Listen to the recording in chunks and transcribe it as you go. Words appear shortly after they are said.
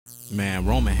Man,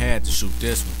 Roman had to shoot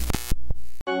this one.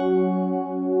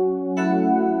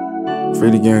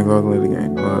 Free the gang, go let the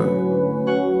gang.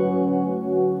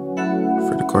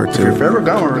 For the cartel. If your favorite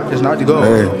gunner is not the goal,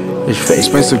 it's fake.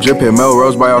 Expensive drip hit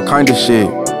Melrose by all kind of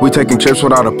shit. We taking trips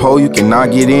without a pole, you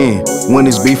cannot get in. When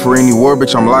it's beef for any war,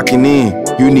 bitch, I'm locking in.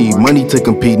 You need money to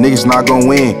compete, niggas not gon'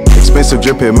 win. Expensive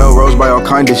drip hit Melrose by all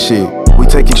kind of shit. We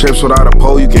taking trips without a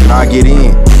pole, you cannot get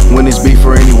in. When it's beef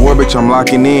for any war, bitch, I'm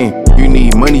locking in. You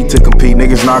need money to compete,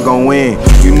 niggas not gon' win.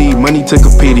 You need money to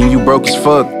compete and you broke as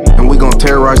fuck. And we gon'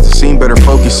 terrorize the scene, better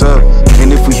focus up.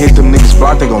 And if we hit them niggas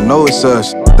block, they gon' know it's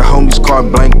us. The homies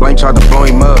called blank tried to blow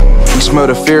him up. We smell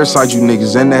the fear inside you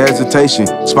niggas and the hesitation.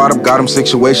 Spot up, got him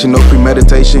situation, no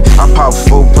premeditation. I pop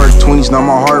full perk 20s, now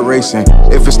my heart racing.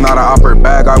 If it's not an opera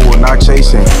bag, I will not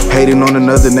chase it. Hating on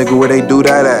another nigga, where they do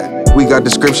that at? We got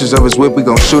descriptions of his whip, we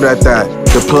gon' shoot at that.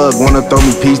 The plug wanna throw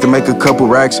me peas to make a couple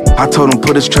racks. I told him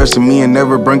put his trust in me and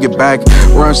never bring it back.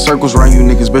 Run circles around you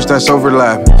niggas, bitch, that's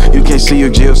overlap. You can't see your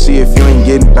GLC if you ain't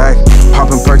getting back.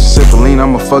 Poppin' perks and sippin' lean,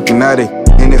 I'm a fucking addict.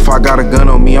 And if I got a gun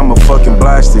on me, I'ma fucking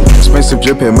blast it. Expensive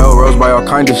drip hit Melrose by all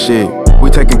kind of shit. We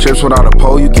taking trips without a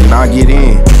pole, you cannot get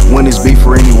in. When it's beef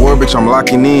for any war, bitch, I'm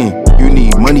locking in. You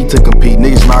need money to compete,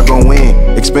 niggas not gon'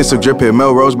 win. Expensive drip hit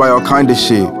Melrose by all kind of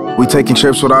shit. We taking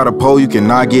trips without a pole, you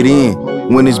cannot get in.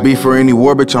 When it's beef for any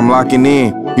war, bitch, I'm locking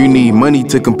in. You need money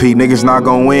to compete, niggas not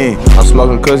gon' win. I'm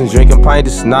smoking cousins, drinking pint,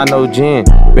 this is not no gin.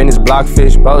 Business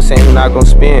blockfish, boat saying he not gon'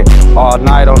 spin. All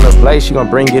night on the blade, she gon'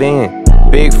 bring it in.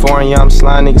 Big foreign, yeah, I'm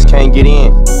slime, niggas can't get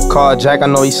in. Call Jack, I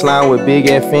know he slime with big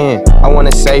FN. I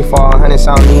wanna save for all hundreds,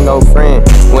 I don't need no friend.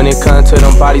 When it comes to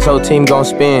them bodies, whole team gon'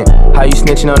 spin. How you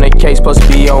snitching on that case, supposed to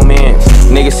be your mans.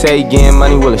 Niggas say he getting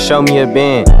money, will it show me a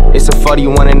bend? It's a 40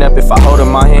 1 up if I hold in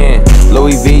my hand.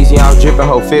 Louis V's, yeah, I'm drippin',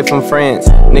 whole fit from friends.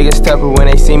 Niggas stepper when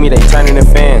they see me, they turnin' the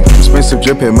fans. Expensive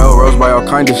drip hit Melrose by all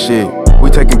kind of shit. We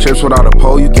taking trips without a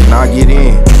pole, you cannot get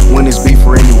in. When it's beef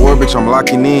for any war, bitch, I'm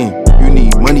locking in. You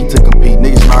need money to compete,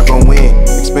 niggas not gon' win.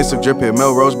 Expensive drip hit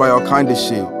Melrose by all kind of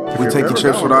shit. We taking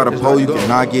trips without a pole, you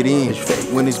cannot get in.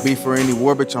 When it's beef for any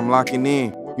war, bitch, I'm locking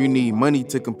in. You need money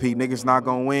to compete, niggas not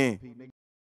gon' win.